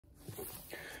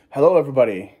Hello,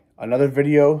 everybody. Another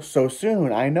video so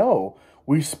soon. I know.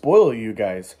 We spoil you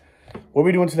guys. What are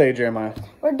we doing today, Jeremiah?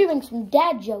 We're doing some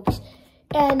dad jokes.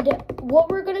 And what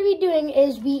we're going to be doing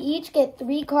is we each get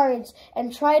 3 cards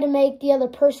and try to make the other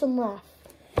person laugh.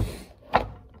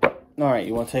 All right,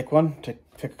 you want to take one? Take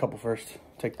a couple first.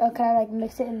 Can I like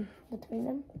mix it in between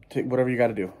them? Take whatever you got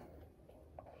to do.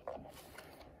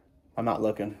 I'm not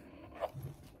looking.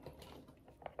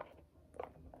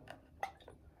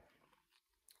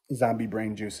 Zombie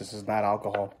brain juice. This is not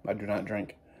alcohol. I do not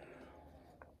drink.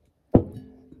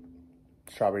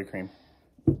 Strawberry cream.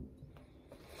 All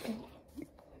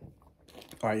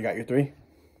right, you got your 3?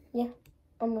 Yeah.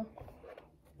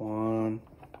 1.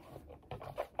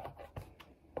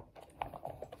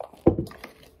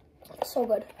 So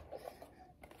good.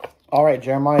 All right,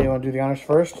 Jeremiah, you want to do the honors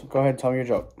first? Go ahead and tell me your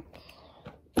joke.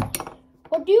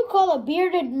 What do you call a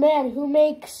bearded man who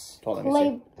makes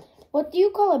clay? What do you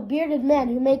call a bearded man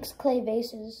who makes clay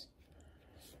vases?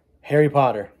 Harry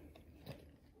Potter.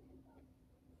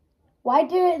 Why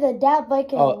didn't the dad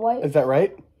like his wife? Is that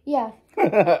right? Yeah.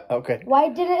 Okay. Why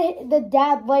didn't the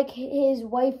dad like his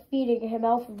wife feeding him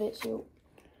alphabet soup?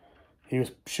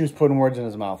 She was putting words in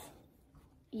his mouth.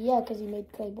 Yeah, because he made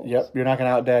clay bowls. Yep, you're not going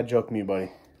to out-dad joke me,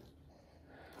 buddy.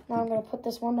 Now I'm going to put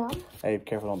this one down. Hey,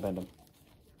 careful, don't bend them.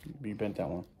 You bent that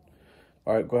one.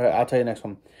 All right, go ahead. I'll tell you the next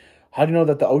one. How do you know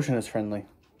that the ocean is friendly?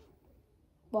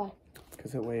 Why?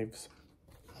 Because it waves.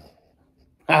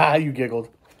 Ah, you giggled.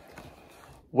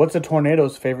 What's a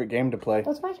tornado's favorite game to play?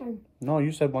 That's my turn. No,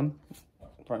 you said one.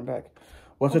 Front and back.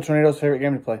 What's a tornado's favorite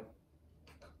game to play?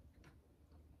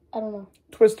 I don't know.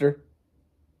 Twister.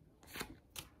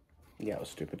 Yeah, it was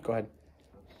stupid. Go ahead.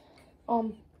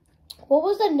 What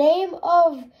was the name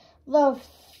of the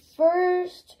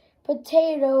first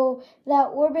potato that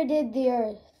orbited the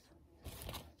Earth?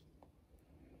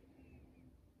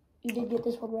 You did get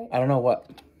this one right. I don't know what.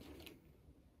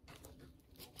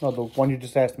 No, the one you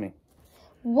just asked me.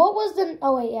 What was the...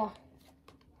 Oh, wait, yeah.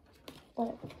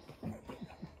 What?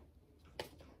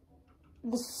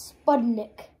 The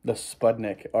Sputnik. The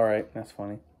Sputnik. All right, that's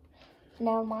funny.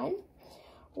 Now mine.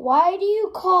 Why do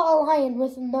you call a lion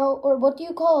with no... Or what do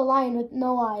you call a lion with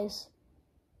no eyes?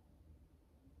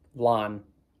 Lawn.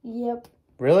 Yep.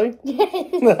 Really?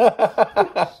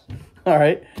 All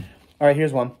right. All right,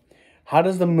 here's one. How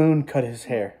does the moon cut his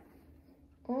hair?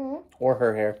 Or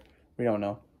her hair? We don't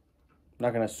know. I'm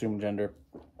not going to assume gender.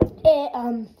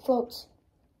 It floats.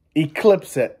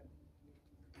 Eclipse it.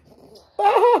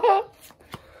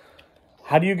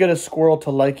 How do you get a squirrel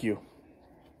to like you?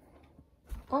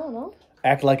 I don't know.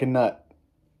 Act like a nut.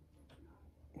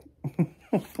 All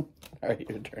right,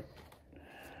 your turn.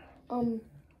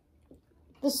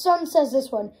 The son says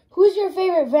this one. Who's your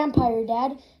favorite vampire,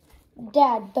 Dad?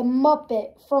 Dad, the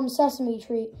Muppet from Sesame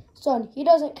Street. Son, he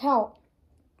doesn't count.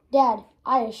 Dad,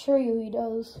 I assure you he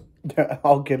does.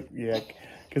 I'll get, yeah,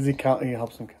 because he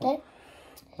helps him count. Okay.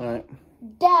 All right.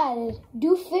 Dad,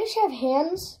 do fish have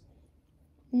hands?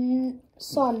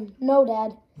 Son, no,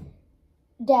 Dad.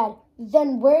 Dad,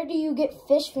 then where do you get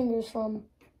fish fingers from?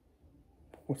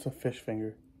 What's a fish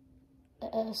finger?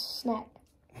 A snack.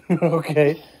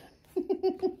 Okay.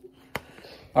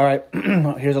 All right.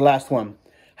 Here's the last one.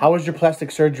 How was your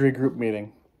plastic surgery group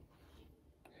meeting?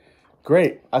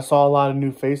 Great. I saw a lot of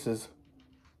new faces.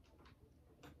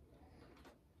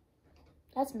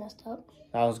 That's messed up.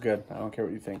 That was good. I don't care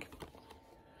what you think.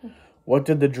 What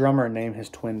did the drummer name his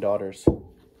twin daughters?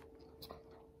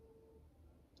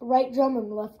 Right drum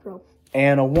and left drum.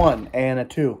 Anna 1, Anna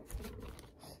 2.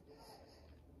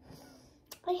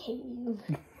 I hate you.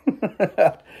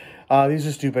 These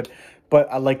are stupid,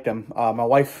 but I like them. My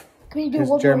wife,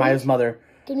 Jeremiah's mother,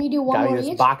 can you do one more got me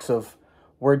this box of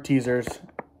word teasers.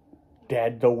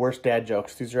 The worst dad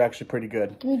jokes. These are actually pretty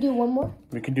good. Can you do one more?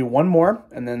 We can do one more,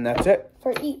 and then that's it.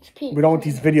 For each piece. We don't want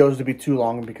these videos to be too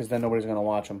long because then nobody's going to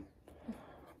watch them.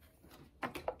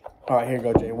 All right, here you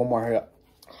go, Jay. One more. Hurry up.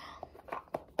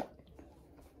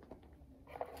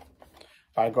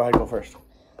 All right, go ahead. Go first.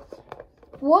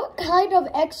 What kind of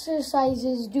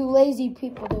exercises do lazy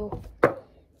people do?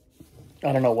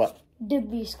 I don't know what.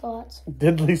 Diddly squats.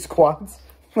 Diddly squats.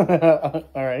 All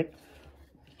right.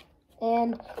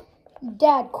 And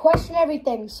Dad, question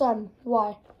everything. Son,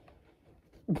 why?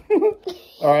 All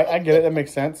right, I get it. That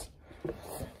makes sense.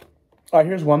 All right,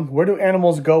 here's one. Where do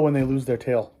animals go when they lose their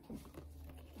tail?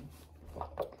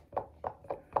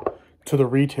 To the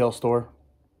retail store.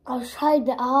 I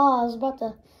was about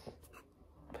to...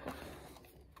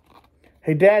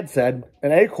 Hey, Dad said,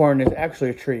 an acorn is actually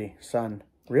a tree, son.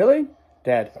 Really?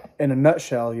 Dad, in a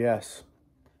nutshell, yes.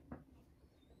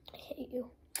 I hate you.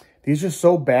 These are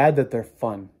so bad that they're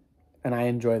fun. and I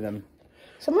enjoy them.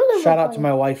 Some of them Shout out to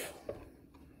my wife.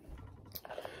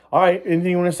 All right,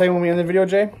 anything you want to say when we end the video,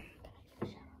 Jay?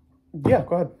 Yeah,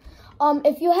 go ahead.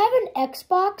 If you have an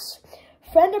Xbox,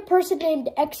 friend a person named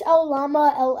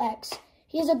XLLamaLX.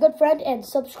 He's a good friend, and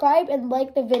subscribe and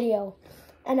like the video.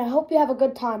 And I hope you have a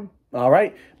good time. All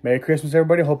right. Merry Christmas,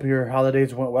 everybody. Hope your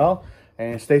holidays went well.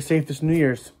 And stay safe this New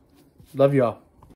Year's. Love y'all.